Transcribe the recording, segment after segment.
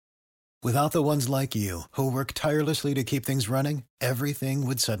Without the ones like you, who work tirelessly to keep things running, everything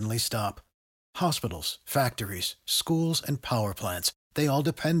would suddenly stop. Hospitals, factories, schools, and power plants, they all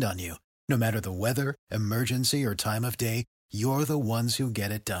depend on you. No matter the weather, emergency, or time of day, you're the ones who get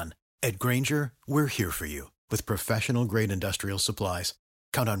it done. At Grainger, we're here for you with professional-grade industrial supplies.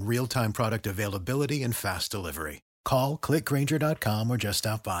 Count on real-time product availability and fast delivery. Call, clickgrainger.com, or just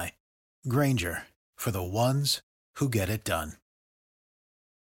stop by. Grainger, for the ones who get it done.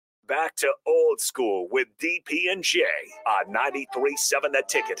 Back to Old School with DP and J on 93.7 The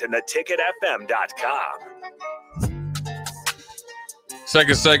Ticket and theticketfm.com.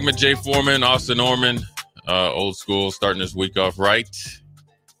 Second segment, Jay Foreman, Austin Norman, Old School, starting this week off right.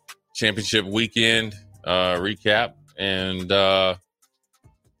 Championship weekend recap. And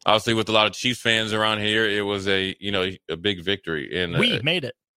obviously with a lot of Chiefs fans around here, it was a big victory. And we made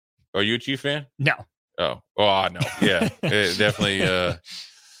it. Are you a Chiefs fan? No. Oh, I know. Yeah, definitely.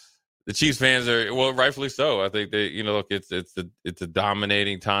 The Chiefs fans are, well, rightfully so. I think they, look, it's a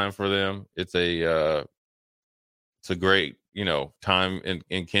dominating time for them. It's a great, time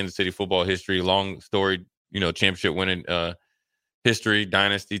in Kansas City football history. Long story, championship winning history,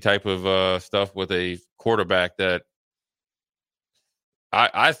 dynasty type of stuff with a quarterback that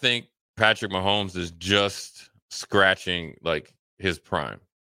I think Patrick Mahomes is just scratching like his prime,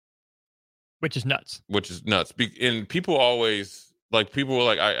 which is nuts. And people always. Like, people were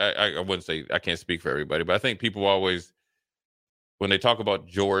like, I wouldn't say, I can't speak for everybody, but I think people always, when they talk about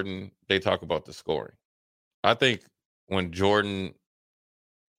Jordan, they talk about the scoring. I think when Jordan,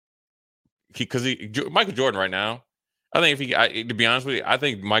 Michael Jordan right now, I think to be honest with you, I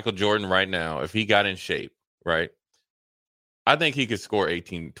think Michael Jordan right now, if he got in shape, right, I think he could score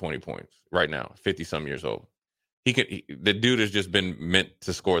 18, 20 points right now, 50-some years old. The dude has just been meant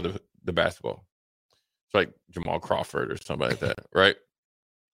to score the basketball. It's like Jamal Crawford or somebody like that, right?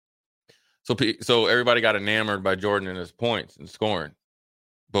 So everybody got enamored by Jordan and his points and scoring.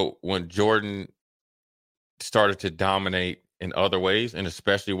 But when Jordan started to dominate in other ways, and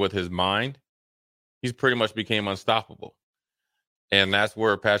especially with his mind, he's pretty much became unstoppable. And that's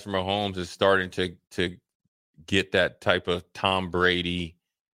where Patrick Mahomes is starting to get that type of Tom Brady,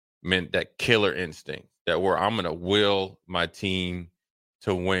 that killer instinct, that where I'm going to will my team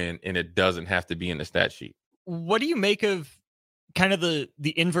to win, and it doesn't have to be in the stat sheet. What do you make of kind of the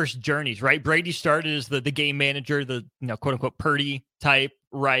inverse journeys, right? Brady started as the game manager, the quote unquote Purdy type,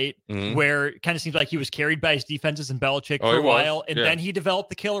 right? Mm-hmm. Where it kind of seems like he was carried by his defenses and Belichick for a while, and then he developed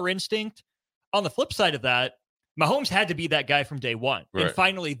the killer instinct. On the flip side of that, Mahomes had to be that guy from day one. Right. And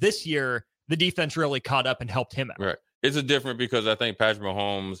finally this year, the defense really caught up and helped him out. Right. It's a different, because I think Patrick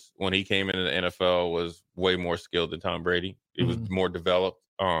Mahomes, when he came into the NFL, was way more skilled than Tom Brady. He was more developed,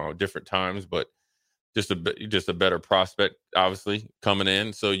 different times, but just a better prospect, obviously, coming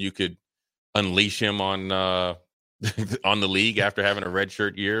in, so you could unleash him on on the league after having a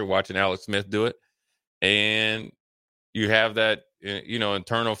redshirt year, watching Alex Smith do it, and you have that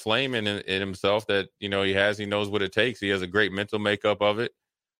internal flame in himself that he has. He knows what it takes. He has a great mental makeup of it.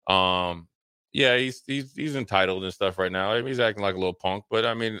 Yeah, he's entitled and stuff right now. I mean, he's acting like a little punk, but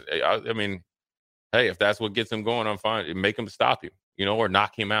I mean, hey, if that's what gets him going, I'm fine. Make him stop you, or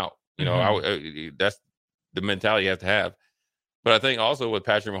knock him out. That's the mentality you have to have. But I think also with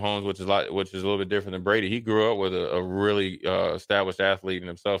Patrick Mahomes, which is a little bit different than Brady, he grew up with a really established athlete in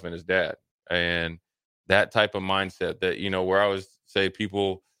himself and his dad, and that type of mindset that where I always say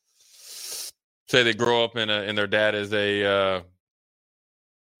people say they grow up in their dad is a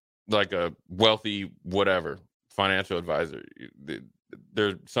like a wealthy whatever financial advisor.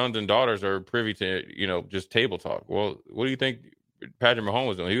 Their sons and daughters are privy to just table talk. Well, what do you think Patrick Mahomes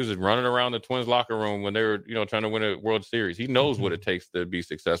was doing? He was just running around the Twins locker room when they were trying to win a World Series. He knows what it takes to be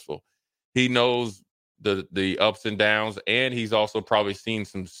successful. He knows the ups and downs, and he's also probably seen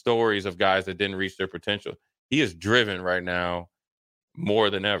some stories of guys that didn't reach their potential. He is driven right now more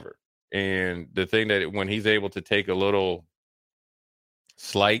than ever. And the thing that when he's able to take a little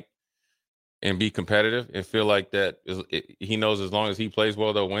slight and be competitive and feel like that he knows as long as he plays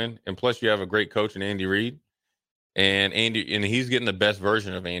well, they'll win. And plus you have a great coach in Andy Reid, and he's getting the best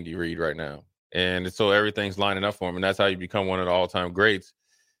version of Andy Reid right now. And so everything's lining up for him. And that's how you become one of the all-time greats.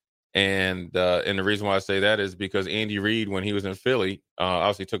 And the reason why I say that is because Andy Reid, when he was in Philly,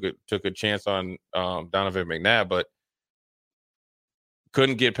 obviously took a chance on Donovan McNabb, but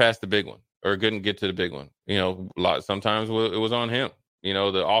couldn't get past the big one, or couldn't get to the big one. Sometimes it was on him,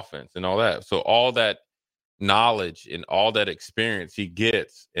 the offense and all that. So all that knowledge and all that experience he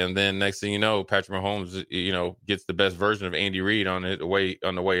gets, and then next thing you know, Patrick Mahomes, gets the best version of Andy Reid on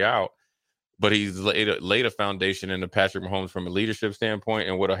the way out. but he's laid a foundation into Patrick Mahomes from a leadership standpoint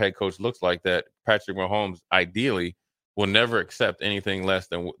and what a head coach looks like, that Patrick Mahomes ideally will never accept anything less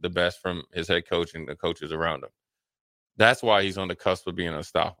than the best from his head coach and the coaches around him. That's why he's on the cusp of being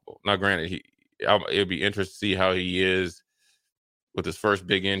unstoppable. Now, granted, it'd be interesting to see how he is with his first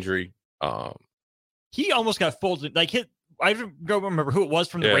big injury. He almost got folded. Like I don't remember who it was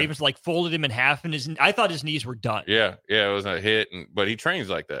from the Ravens. Like folded him in half, and I thought his knees were done. Yeah, it was a hit, but he trains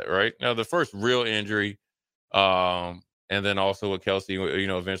like that, right? Now, the first real injury, and then also with Kelsey,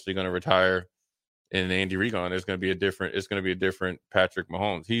 eventually going to retire, and Andy Reid on, it's going to be a different Patrick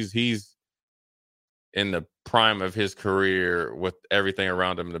Mahomes. He's in the prime of his career with everything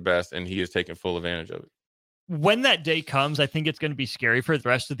around him the best, and he is taking full advantage of it. When that day comes, I think it's going to be scary for the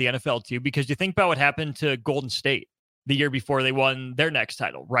rest of the NFL too, because you think about what happened to Golden State the year before they won their next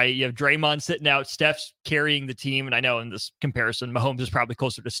title, right? You have Draymond sitting out, Steph's carrying the team, and I know in this comparison, Mahomes is probably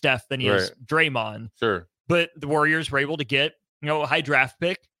closer to Steph than he is Draymond. Sure. But the Warriors were able to get, a high draft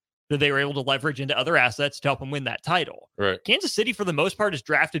pick that they were able to leverage into other assets to help them win that title. Right. Kansas City, for the most part, is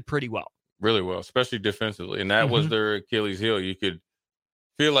drafted pretty well. Really well, especially defensively. And that was their Achilles heel. You could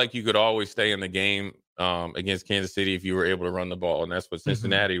feel like you could always stay in the game against Kansas City if you were able to run the ball. And that's what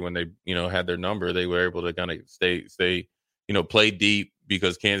Cincinnati, when they, had their number, they were able to kind of stay, play deep,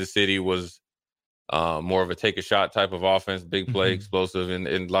 because Kansas City was more of a take a shot type of offense, big play, explosive, and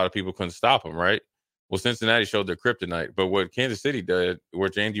a lot of people couldn't stop them, right? Well, Cincinnati showed their kryptonite. But what Kansas City did,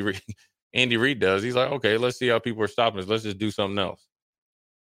 which Andy Reid does, he's like, okay, let's see how people are stopping us. Let's just do something else.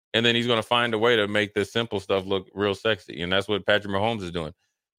 And then he's going to find a way to make this simple stuff look real sexy. And that's what Patrick Mahomes is doing.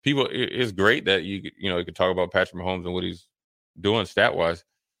 It's great that you could talk about Patrick Mahomes and what he's doing stat-wise.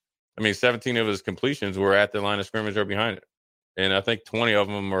 I mean, 17 of his completions were at the line of scrimmage or behind it. And I think 20 of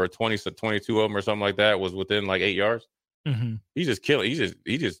them, or 22 of them or something like that, was within like 8 yards. He's just killing. He's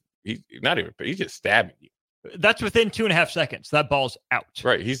just stabbing you. That's within 2.5 seconds. That ball's out.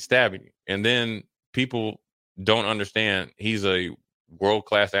 Right. He's stabbing you. And then people don't understand he's a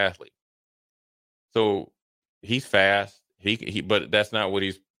world-class athlete. So he's fast. But that's not what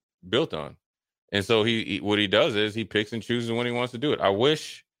he's built on. And so what he does is he picks and chooses when he wants to do it. I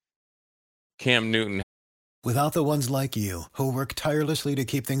wish Cam Newton. Without the ones like you, who work tirelessly to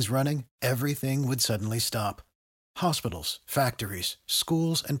keep things running, everything would suddenly stop. Hospitals, factories,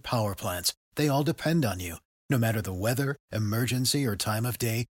 schools, and power plants, they all depend on you. No matter the weather, emergency, or time of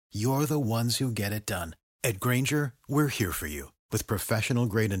day, you're the ones who get it done. At Grainger, we're here for you with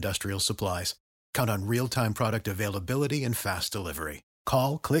professional-grade industrial supplies. Count on real-time product availability and fast delivery.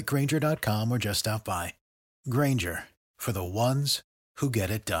 Call, clickgrainger.com, or just stop by. Grainger, for the ones who get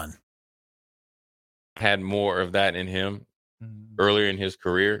it done. Had more of that in him earlier in his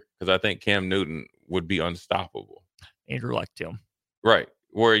career, because I think Cam Newton would be unstoppable. Andrew Luck too. Right.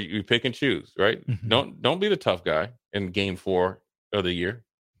 Where you pick and choose, right? Don't be the tough guy in game 4 of the year.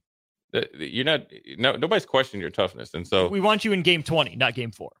 You're not. Nobody's questioning your toughness, and so we want you in game 20, not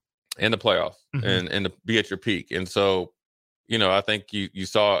game 4, in the playoffs, and to be at your peak. And so, I think you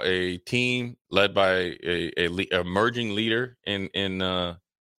saw a team led by a emerging leader in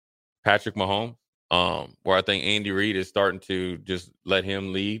Patrick Mahomes, where I think Andy Reid is starting to just let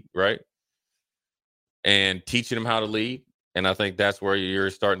him lead, right, and teaching him how to lead. And I think that's where you're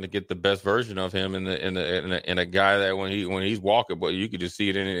starting to get the best version of him in a guy that when he's walking, but you could just see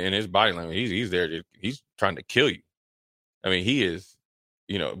it in his body language. He's there. He's trying to kill you. I mean, he is,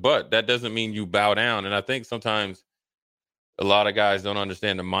 but that doesn't mean you bow down. And I think sometimes a lot of guys don't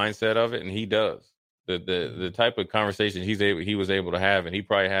understand the mindset of it, and he does. The type of conversation he was able to have, and he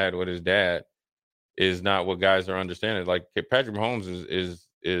probably had with his dad, is not what guys are understanding. Like Patrick Mahomes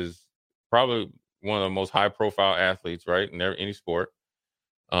is probably one of the most high-profile athletes, right, in any sport.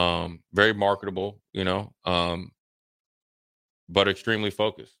 Very marketable, but extremely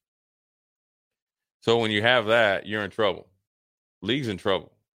focused. So when you have that, you're in trouble. League's in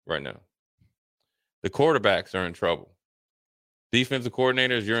trouble right now. The quarterbacks are in trouble. Defensive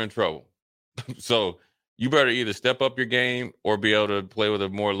coordinators, you're in trouble. So you better either step up your game or be able to play with a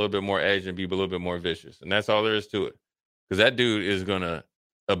little bit more edge and be a little bit more vicious. And that's all there is to it. Because that dude is going to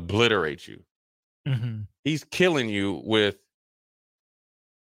obliterate you. He's killing you with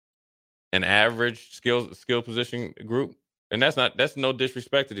an average skill position group. And that's no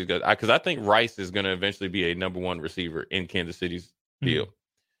disrespect to these guys. Because I think Rice is going to eventually be a number 1 receiver in Kansas City's deal.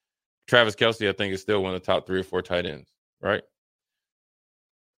 Travis Kelce, I think, is still one of the top 3 or 4 tight ends, right?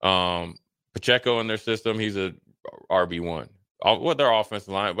 Pacheco in their system, he's a RB1. With their offensive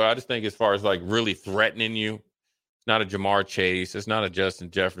line, but I just think as far as like really threatening you, it's not a Jamar Chase. It's not a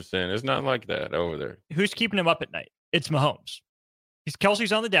Justin Jefferson. It's not like that over there. Who's keeping him up at night? It's Mahomes.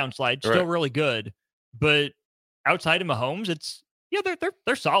 Kelsey's on the downslide, still really good, but outside of Mahomes,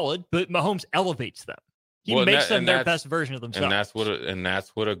 they're solid, but Mahomes elevates them. He makes them their best version of themselves. And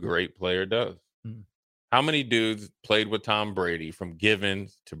that's what a great player does. How many dudes played with Tom Brady from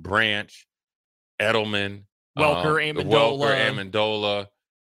Givens to Branch, Edelman, Amendola.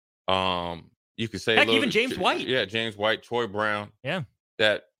 You could say even James White. Yeah, James White, Troy Brown. Yeah.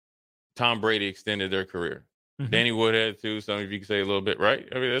 That Tom Brady extended their career. Danny Woodhead, too. Some of you could say a little bit, right?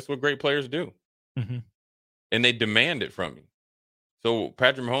 I mean, that's what great players do. And they demand it from you. So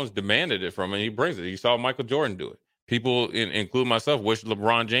Patrick Mahomes demanded it from him, and he brings it. You saw Michael Jordan do it. People, include myself, wish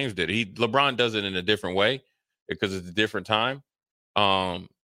LeBron James did it. LeBron does it in a different way because it's a different time. And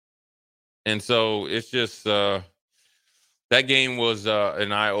so it's just that game was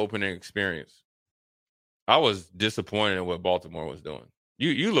an eye-opening experience. I was disappointed in what Baltimore was doing.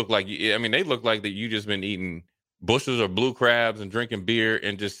 You look like, I mean, they look like that you just been eating bushels of blue crabs and drinking beer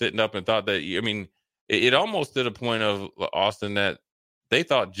and just sitting up and thought that, I mean, it almost to the point of, Austin, that they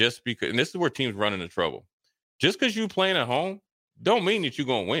thought just because, and this is where teams run into trouble, just because you playing at home don't mean that you're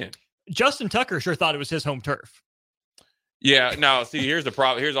going to win. Justin Tucker sure thought it was his home turf. Yeah. Now, see, here's the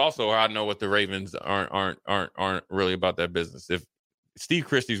problem. Here's also how I know what the Ravens aren't really about that business. If Steve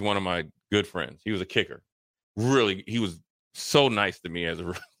Christie's one of my good friends, he was a kicker. Really, he was so nice to me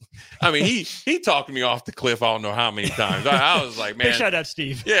I mean, he talked me off the cliff. I don't know how many times. I was like, man, big shout out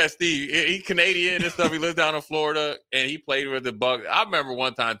Steve. Yeah, Steve. He Canadian and stuff. He lives down in Florida, and he played with the Bucs. I remember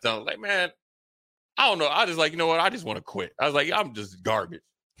one time telling him, like, man, I don't know. I just like, you know what? I just want to quit. I was like, I'm just garbage.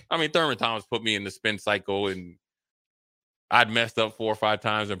 I mean, Thurman Thomas put me in the spin cycle, and I'd messed up 4 or 5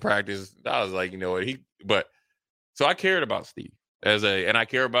 times in practice. I was like, you know what? So I cared about Steve and I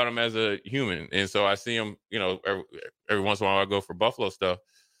care about him as a human. And so I see him, every once in a while I go for Buffalo stuff.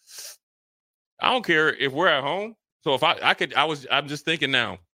 I don't care if we're at home. So if I'm just thinking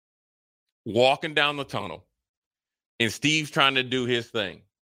now, walking down the tunnel and Steve's trying to do his thing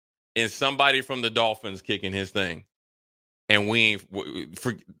and somebody from the Dolphins kicking his thing. And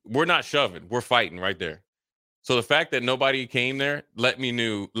we're not shoving, we're fighting right there. So the fact that nobody came there let me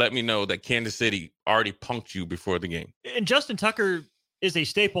know that Kansas City already punked you before the game. And Justin Tucker is a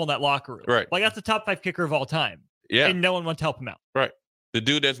staple in that locker room. Right. Like, that's the top 5 kicker of all time. Yeah. And no one wants to help him out. Right. The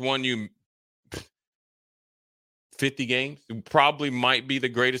dude that's won you 50 games probably might be the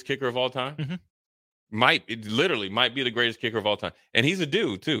greatest kicker of all time. Might be the greatest kicker of all time. And he's a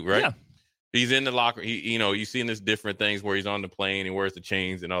dude too, right? Yeah. He's in the locker. You see in this different things where he's on the plane and wears the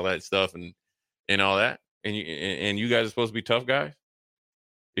chains and all that stuff and all that. And you guys are supposed to be tough guys.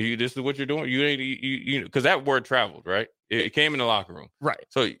 This is what you're doing. You because that word traveled, right? It came in the locker room, right?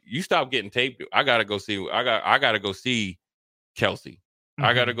 So you stop getting taped. I gotta go see. I gotta go see Kelsey.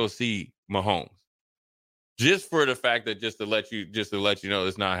 I gotta go see Mahomes. Just for the fact that just to let you know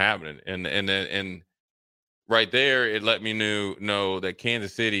it's not happening. And right there, it let me know that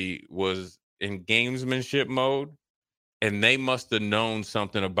Kansas City was in gamesmanship mode, and they must have known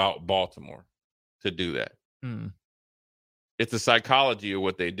something about Baltimore to do that. It's the psychology of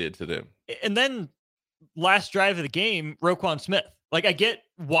what they did to them. And then last drive of the game, Roquan Smith. Like, I get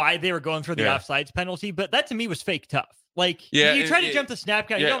why they were going for the offsides penalty, but that to me was fake tough. Like, you try to jump the snap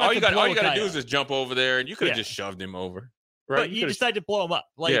count. Yeah, all you got to do is just jump over there, and you could have just shoved him over. Right? But you decided to blow him up.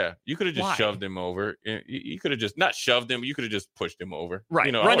 Like, you could have just shoved him over. You could have just not shoved him. You could have just pushed him over.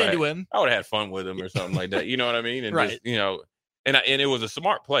 Right. Run into him. I would have had fun with him or something like that. You know what I mean? And right. Just, and it was a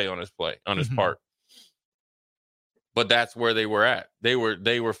smart play on his part. But that's where they were at. They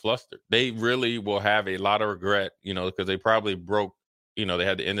were flustered. They really will have a lot of regret, because they probably broke, they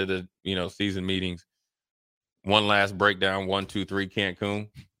had the end of the, season meetings. One last breakdown, 1, 2, 3, Cancun.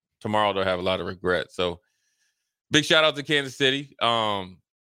 Tomorrow they'll have a lot of regret. So big shout out to Kansas City. We're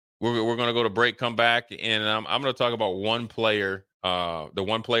going to go to break, come back, and I'm going to talk about one player, the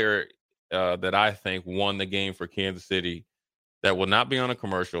one player that I think won the game for Kansas City that will not be on a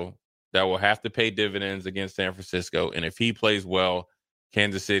commercial, that will have to pay dividends against San Francisco. And if he plays well,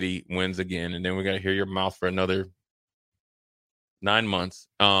 Kansas City wins again. And then we're going to hear your mouth for another 9 months.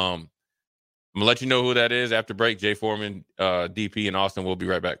 I'm going to let you know who that is after break. Jay Foreman, DP, and Austin. We'll be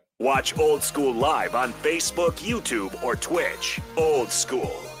right back. Watch Old School live on Facebook, YouTube, or Twitch. Old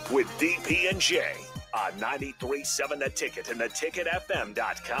School with DP and J on 93.7 The Ticket and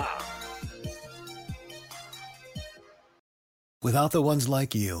theticketfm.com. Without the ones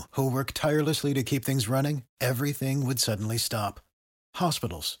like you, who work tirelessly to keep things running, everything would suddenly stop.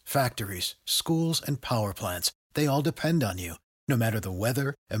 Hospitals, factories, schools, and power plants, they all depend on you. No matter the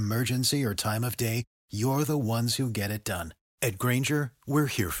weather, emergency, or time of day, you're the ones who get it done. At Grainger, we're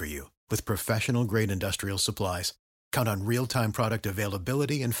here for you with professional-grade industrial supplies. Count on real-time product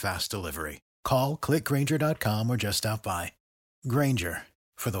availability and fast delivery. Call, click Grainger.com, or just stop by. Grainger,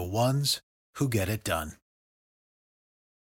 for the ones who get it done.